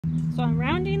So I'm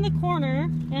rounding the corner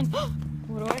and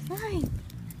what do I find?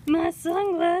 My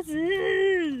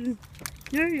sunglasses!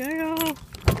 Yeah.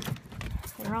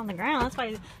 They're on the ground, that's why,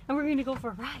 and we're gonna go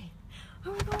for a ride.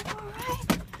 Oh, we're going for a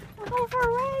ride! We're going for a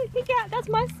ride! Yeah, that's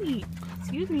my seat.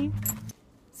 Excuse me.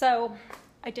 So,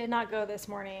 I did not go this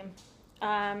morning.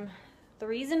 The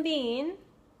reason being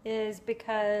is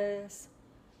because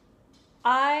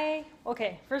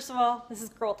okay, first of all, this is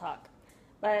girl talk,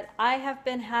 but I have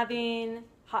been having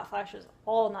hot flashes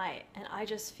all night and I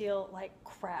just feel like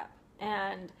crap.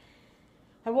 And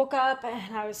I woke up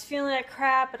and I was feeling like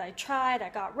crap, but I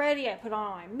got ready, I put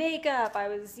on my makeup, I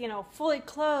was, fully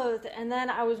clothed, and then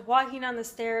I was walking down the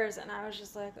stairs and I was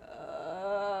just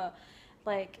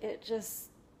like, it just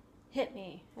hit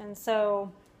me. And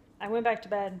so I went back to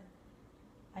bed.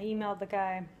 I emailed the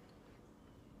guy.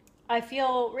 I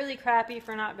feel really crappy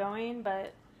for not going,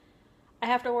 but I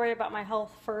have to worry about my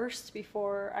health first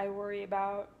before I worry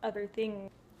about other things.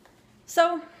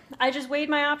 So I just weighed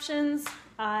my options.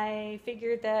 I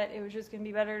figured that it was just going to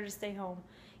be better to stay home.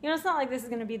 It's not like this is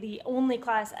going to be the only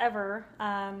class ever,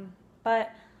 but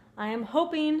I am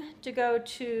hoping to go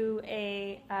to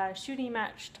a shooting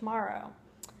match tomorrow.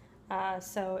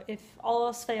 So if all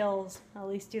else fails, I'll at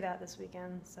least do that this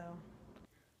weekend. So,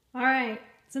 all right,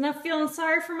 it's enough feeling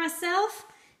sorry for myself.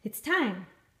 It's time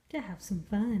to have some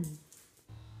fun.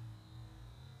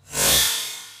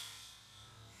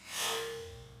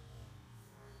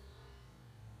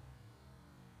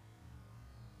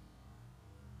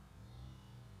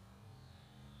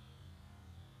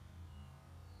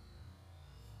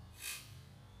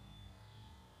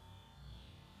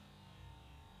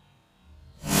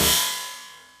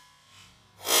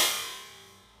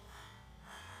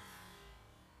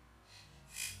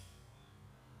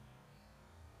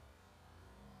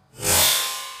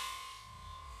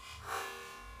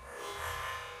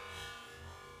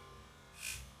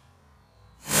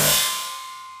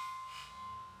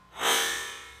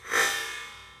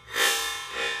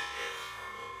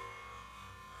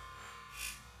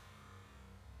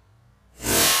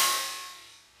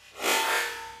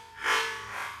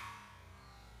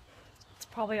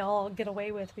 Probably all I'll get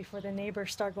away with before the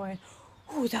neighbors start going,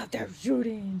 who's out there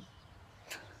shooting?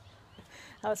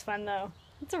 That was fun though.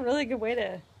 It's a really good way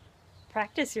to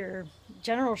practice your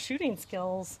general shooting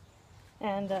skills.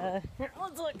 And here,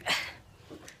 let's look.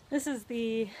 This is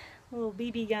the little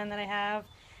BB gun that I have.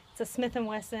 It's a Smith &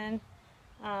 Wesson.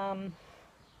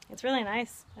 It's really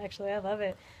nice, actually. I love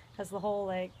it. It has the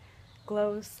whole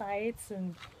glow sights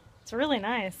and it's really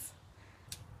nice.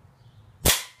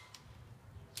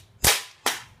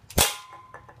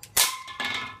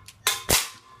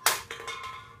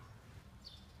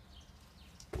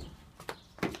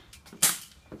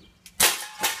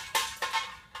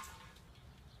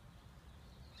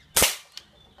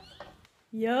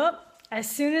 Yup. As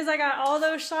soon as I got all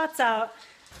those shots out,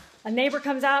 a neighbor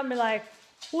comes out and be like,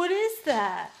 what is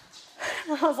that?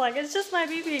 And I was like, it's just my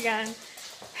BB gun.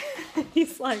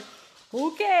 He's like,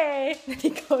 okay. And he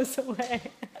goes away.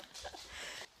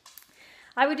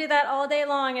 I would do that all day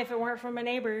long if it weren't for my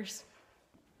neighbors.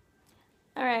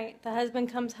 All right, the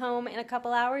husband comes home in a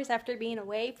couple hours after being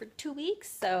away for 2 weeks,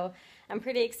 so I'm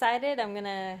pretty excited. I'm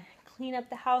gonna clean up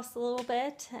the house a little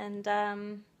bit, and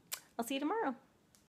I'll see you tomorrow.